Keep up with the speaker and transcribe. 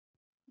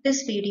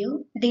This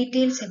video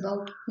details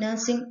about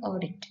nursing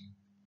audit.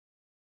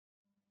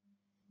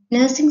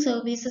 Nursing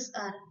services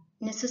are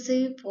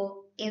necessary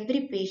for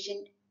every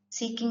patient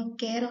seeking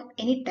care of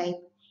any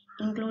type,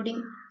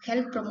 including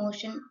health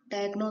promotion,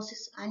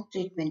 diagnosis, and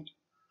treatment.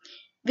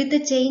 With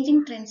the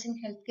changing trends in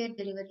healthcare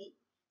delivery,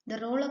 the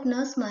role of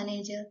nurse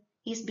manager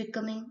is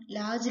becoming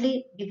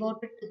largely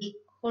devoted to the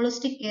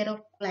holistic care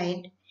of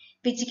client,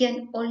 which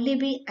can only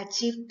be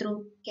achieved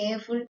through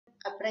careful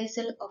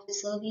appraisal of the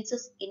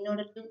services in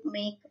order to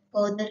make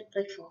further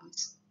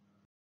reforms.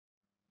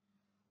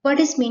 What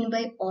is meant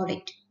by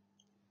audit?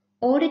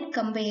 Audit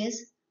compares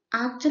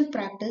actual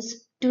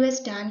practice to a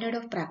standard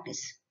of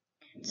practice.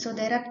 So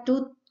there are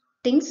two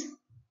things,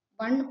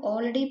 one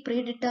already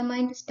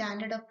predetermined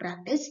standard of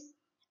practice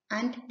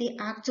and the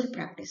actual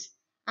practice.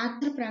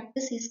 Actual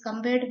practice is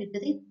compared with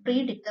the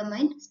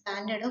predetermined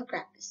standard of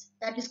practice.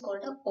 That is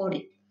called an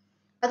audit.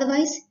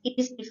 Otherwise, it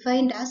is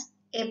defined as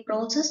a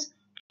process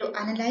to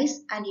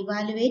analyze and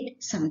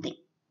evaluate something.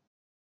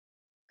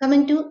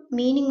 Coming to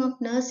meaning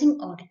of nursing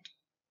audit.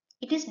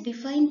 It is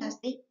defined as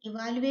the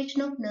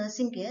evaluation of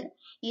nursing care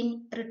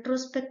in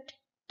retrospect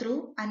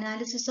through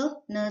analysis of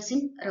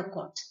nursing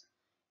records.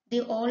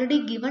 The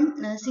already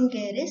given nursing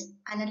care is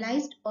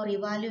analyzed or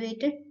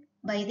evaluated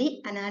by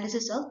the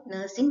analysis of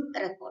nursing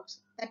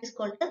records. That is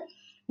called the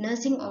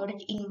nursing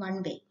audit in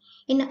one way.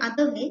 In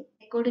other way,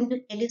 according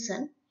to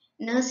Ellison,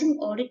 nursing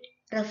audit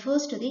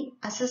refers to the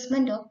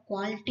assessment of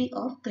quality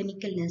of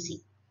clinical nursing.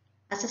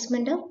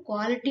 Assessment of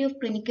quality of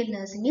clinical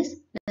nursing is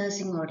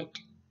nursing audit.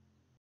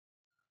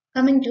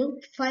 Coming to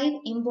 5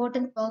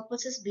 important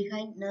purposes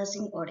behind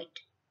nursing audit.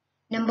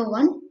 Number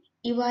 1,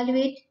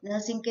 evaluate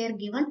nursing care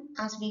given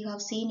as we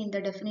have seen in the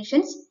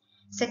definitions.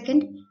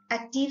 Second,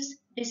 achieves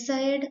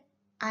desired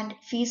and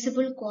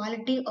feasible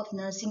quality of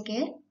nursing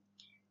care.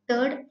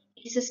 Third,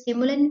 it is a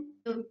stimulant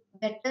to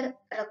better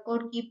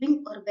record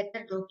keeping or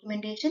better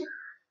documentation.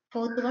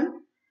 Fourth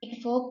one,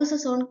 it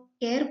focuses on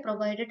care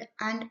provided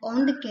and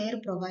on the care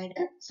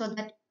provider so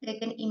that they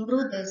can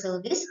improve their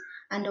service,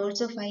 and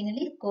also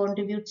finally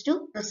contributes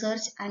to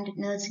research and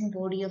nursing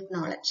body of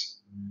knowledge.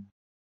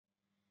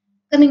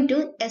 Coming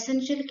to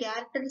essential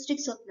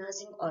characteristics of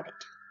nursing audit.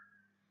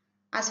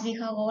 As we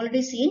have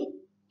already seen,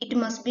 it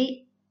must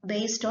be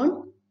based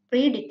on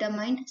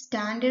predetermined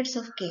standards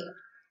of care.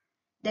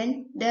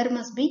 Then there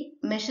must be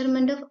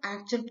measurement of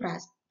actual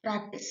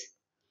practice.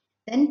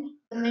 Then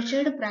the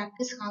measured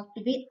practice have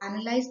to be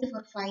analyzed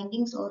for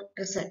findings or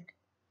result.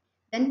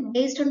 Then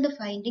based on the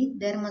finding,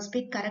 there must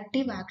be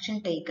corrective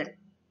action taken.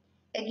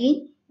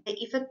 Again, the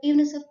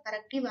effectiveness of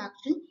corrective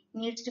action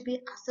needs to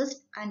be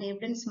assessed and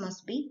evidence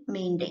must be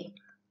maintained.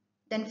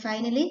 Then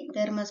finally,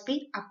 there must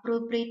be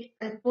appropriate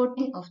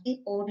reporting of the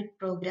audit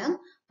program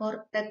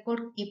for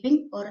record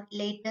keeping or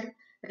later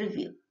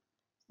review.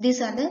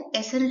 These are the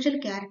essential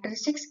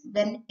characteristics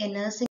when a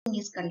nursing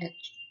is conducted.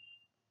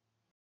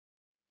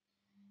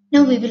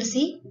 Now we will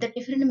see the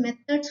different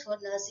methods for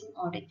nursing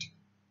audit.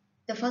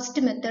 The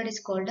first method is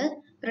called a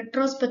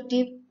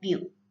retrospective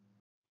view.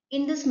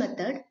 In this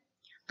method,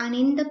 an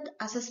in-depth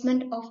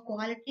assessment of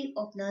quality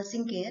of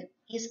nursing care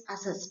is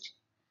assessed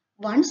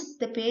once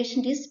the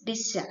patient is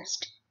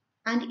discharged,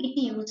 and it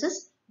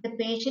uses the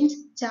patient's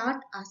chart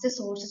as a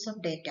source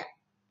of data.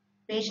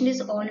 Patient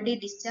is already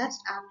discharged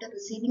after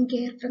receiving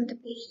care from the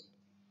patient.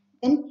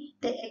 Then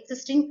the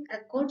existing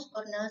records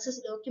or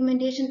nurses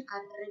documentation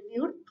are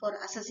reviewed for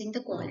assessing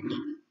the quality.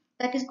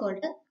 That is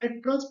called a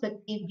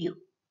retrospective view.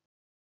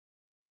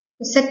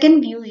 The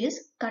second view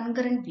is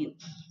concurrent view.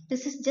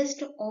 This is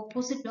just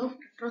opposite of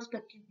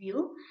retrospective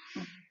view,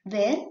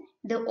 where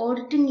the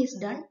auditing is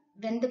done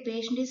when the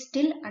patient is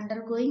still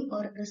undergoing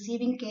or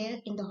receiving care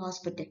in the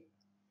hospital.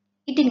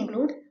 It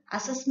includes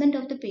assessment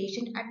of the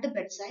patient at the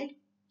bedside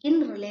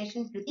in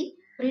relation to the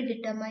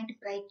predetermined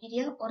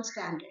criteria or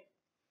standard.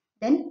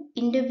 Then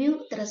interview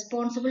the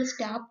responsible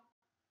staff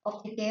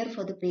of the care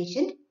for the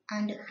patient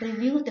and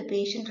review the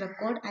patient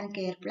record and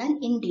care plan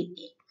in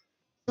detail.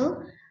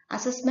 So,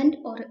 assessment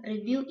or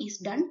review is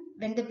done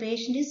when the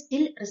patient is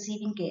still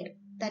receiving care.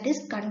 That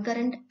is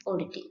concurrent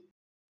auditing.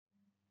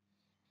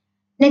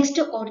 Next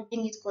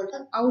auditing is called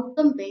the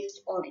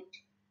outcome-based audit.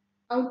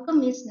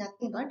 Outcome is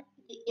nothing but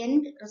the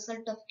end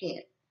result of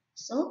care.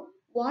 So,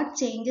 what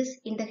changes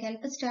in the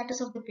health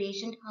status of the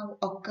patient have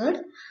occurred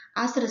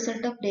as a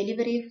result of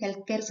delivery of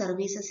healthcare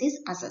services is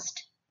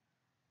assessed.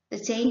 The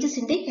changes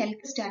in the health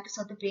status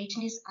of the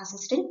patient is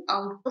assessed in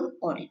outcome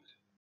audit.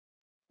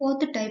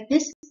 Fourth type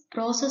is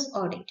process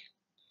audit.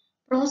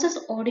 Process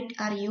audit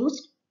are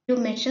used to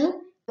measure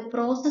the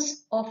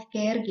process of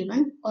care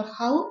given or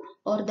how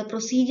or the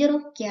procedure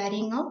of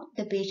carrying out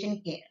the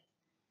patient care.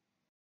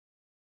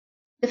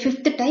 The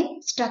fifth type,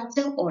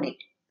 structure audit.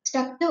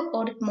 Structure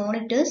audit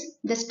monitors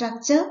the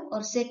structure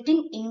or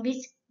setting in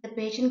which the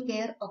patient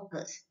care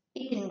occurs.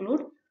 It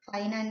includes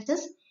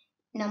finances,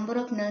 number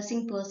of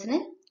nursing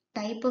personnel,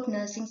 type of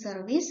nursing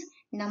service,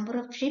 number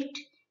of shift,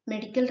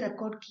 medical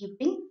record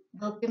keeping,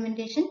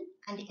 documentation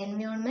and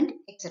environment,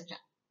 etc.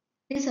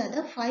 These are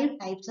the 5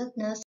 types of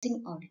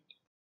nursing audit.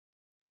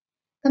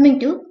 Coming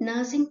to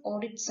nursing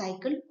audit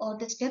cycle or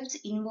the steps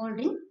involved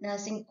in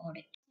nursing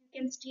audit.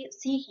 You can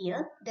see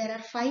here there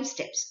are 5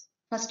 steps.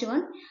 First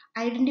one,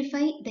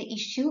 identify the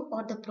issue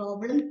or the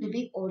problem to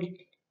be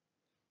audited.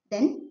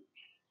 Then,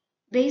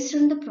 based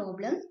on the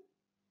problem,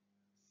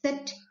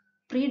 set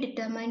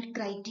predetermined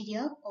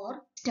criteria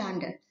or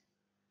standards.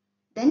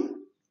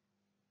 Then,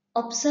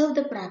 observe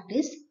the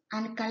practice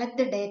and collect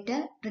the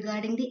data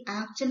regarding the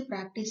actual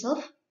practice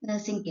of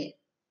nursing care.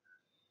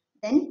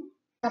 Then,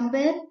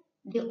 compare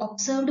the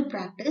observed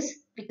practice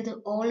with the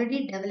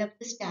already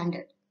developed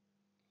standard.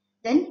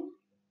 Then,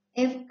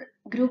 a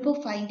group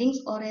of findings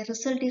or a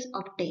result is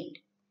obtained.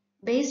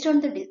 Based on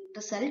the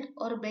result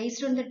or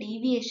based on the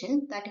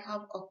deviation that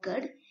have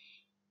occurred,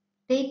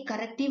 take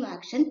corrective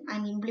action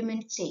and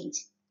implement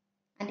change.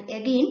 And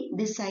again,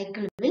 this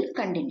cycle will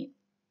continue.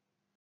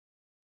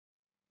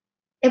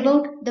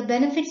 About the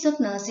benefits of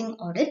nursing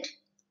audit,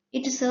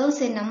 it serves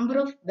a number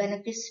of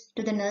benefits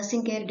to the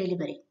nursing care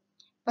delivery.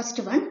 First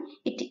one,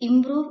 it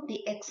improves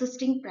the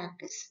existing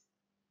practice,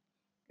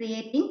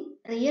 creating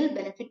real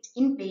benefits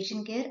in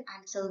patient care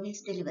and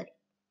service delivery.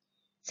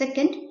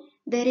 Second,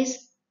 there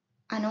is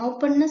an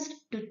openness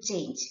to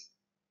change.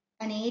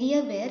 An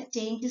area where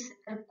change is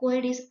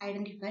required is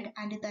identified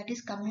and that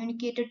is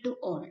communicated to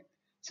all.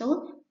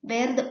 So,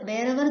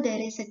 wherever there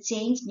is a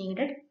change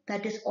needed,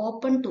 that is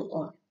open to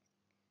all.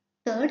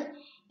 Third,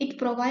 it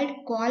provides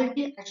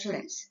quality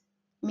assurance,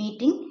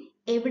 meeting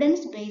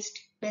evidence-based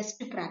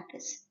best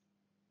practice.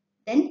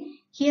 Then,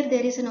 here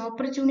there is an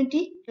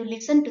opportunity to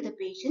listen to the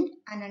patient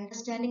and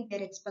understanding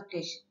their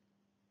expectation.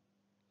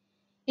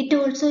 It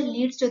also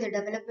leads to the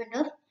development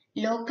of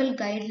local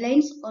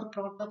guidelines or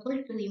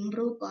protocol to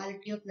improve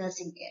quality of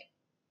nursing care.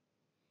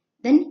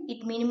 Then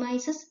it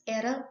minimizes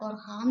error or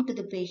harm to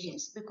the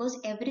patients because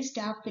every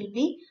staff will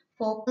be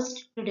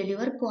focused to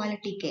deliver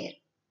quality care,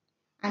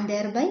 and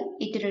thereby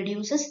it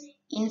reduces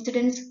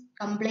incidents,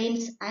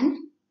 complaints and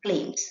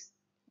claims.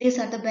 These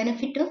are the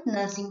benefit of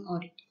nursing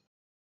audit.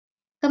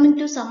 Coming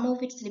to some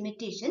of its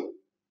limitation,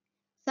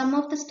 some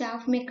of the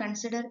staff may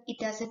consider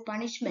it as a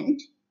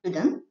punishment to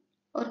them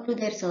or to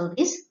their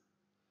service.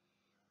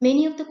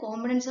 Many of the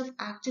components of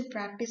actual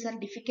practice are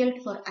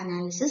difficult for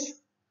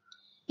analysis.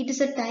 It is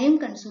a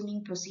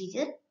time-consuming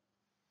procedure.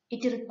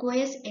 It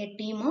requires a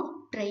team of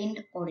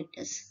trained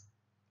auditors.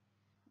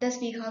 Thus,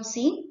 we have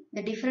seen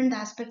the different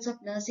aspects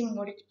of nursing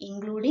audit,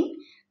 including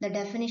the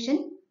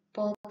definition,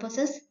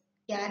 purposes,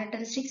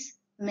 characteristics,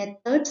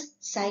 methods,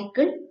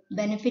 cycle,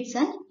 benefits,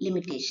 and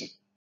limitation.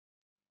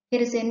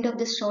 Here is the end of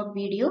this short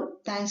video.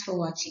 Thanks for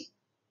watching.